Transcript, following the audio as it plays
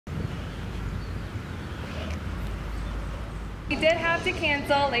did have to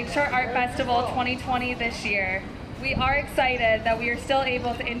cancel Lakeshore Art Festival 2020 this year, we are excited that we are still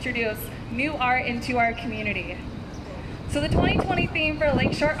able to introduce new art into our community. So the 2020 theme for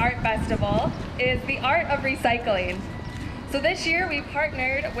Lakeshore Art Festival is the art of recycling. So this year we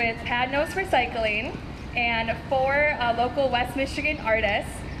partnered with PADNOS Recycling and 4 local West Michigan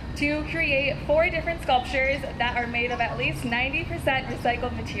artists to create 4 different sculptures that are made of at least 90%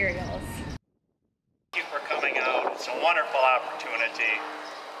 recycled materials. Thank you for coming out. It's a wonderful opportunity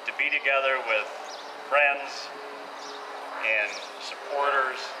to be together with friends and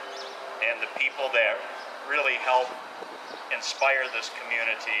supporters and the people that really help inspire this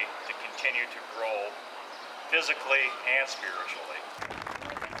community to continue to grow physically and spiritually.